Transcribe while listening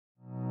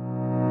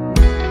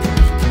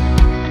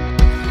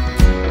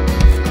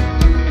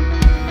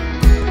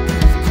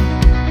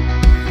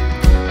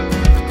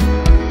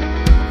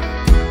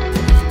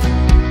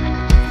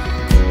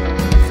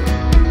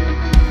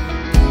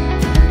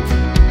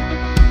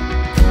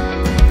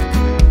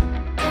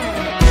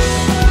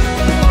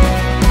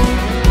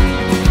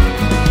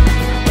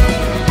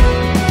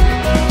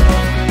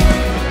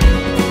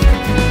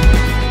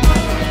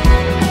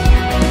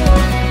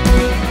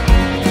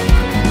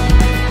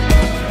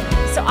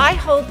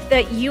hope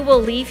that you will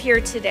leave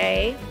here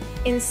today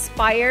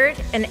inspired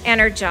and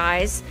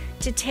energized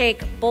to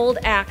take bold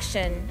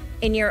action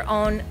in your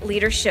own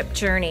leadership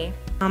journey.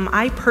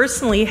 I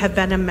personally have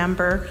been a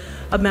member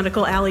of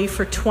Medical Alley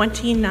for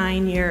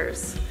 29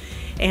 years.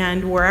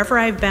 And wherever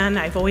I've been,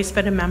 I've always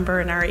been a member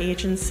in our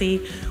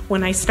agency.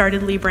 When I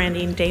started Lee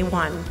Branding, day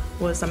one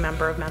was a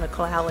member of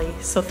Medical Alley.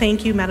 So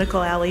thank you,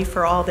 Medical Alley,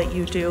 for all that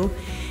you do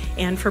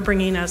and for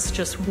bringing us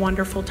just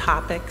wonderful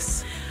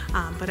topics.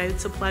 But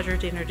it's a pleasure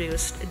to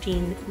introduce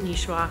Dean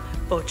Nisha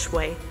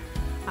Botchwey,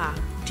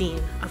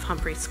 Dean of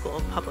Humphrey School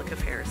of Public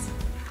Affairs.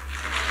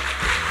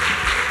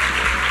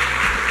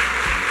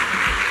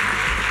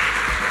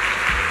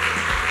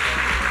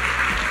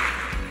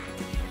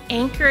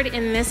 Anchored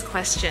in this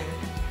question,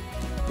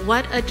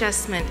 what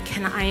adjustment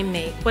can I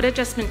make? What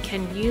adjustment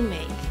can you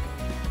make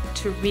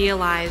to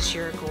realize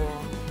your goal?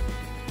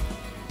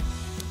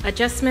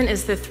 Adjustment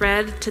is the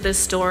thread to the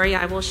story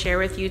I will share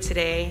with you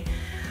today.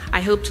 I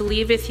hope to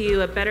leave with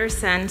you a better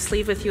sense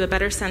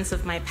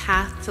of my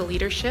path to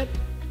leadership.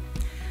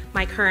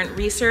 My current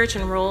research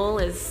and role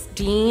is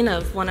Dean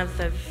of one of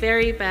the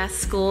very best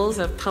schools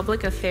of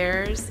public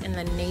affairs in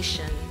the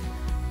nation,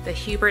 the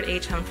Hubert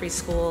H. Humphrey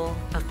School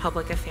of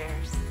Public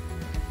Affairs.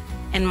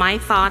 And my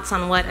thoughts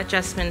on what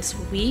adjustments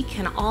we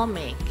can all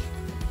make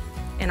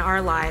in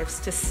our lives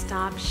to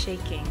stop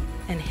shaking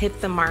and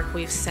hit the mark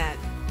we've set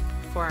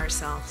for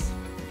ourselves.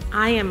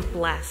 I am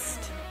blessed,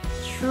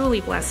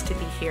 truly blessed to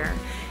be here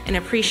and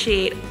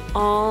appreciate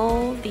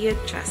all the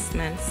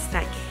adjustments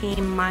that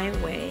came my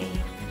way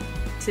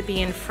to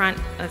be in front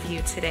of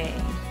you today.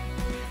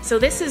 So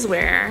this is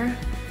where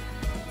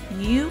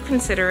you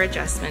consider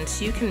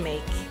adjustments you can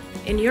make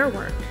in your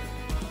work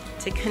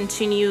to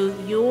continue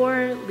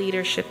your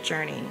leadership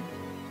journey.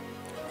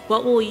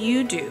 What will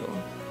you do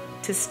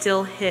to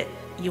still hit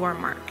your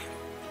mark?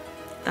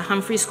 The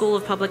Humphrey School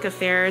of Public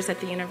Affairs at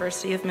the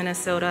University of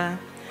Minnesota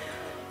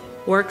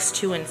works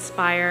to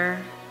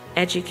inspire,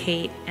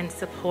 educate, and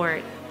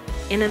support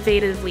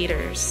innovative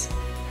leaders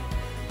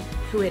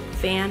who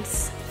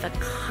advance the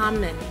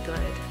common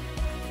good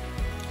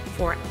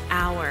for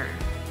our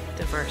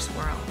diverse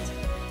world.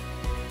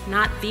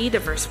 Not the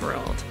diverse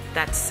world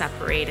that's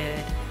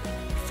separated,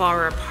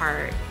 far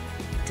apart,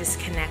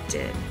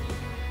 disconnected,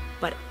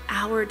 but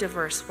our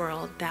diverse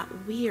world that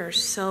we are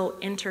so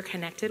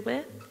interconnected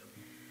with.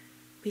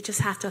 We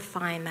just have to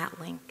find that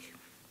link.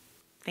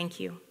 Thank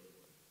you.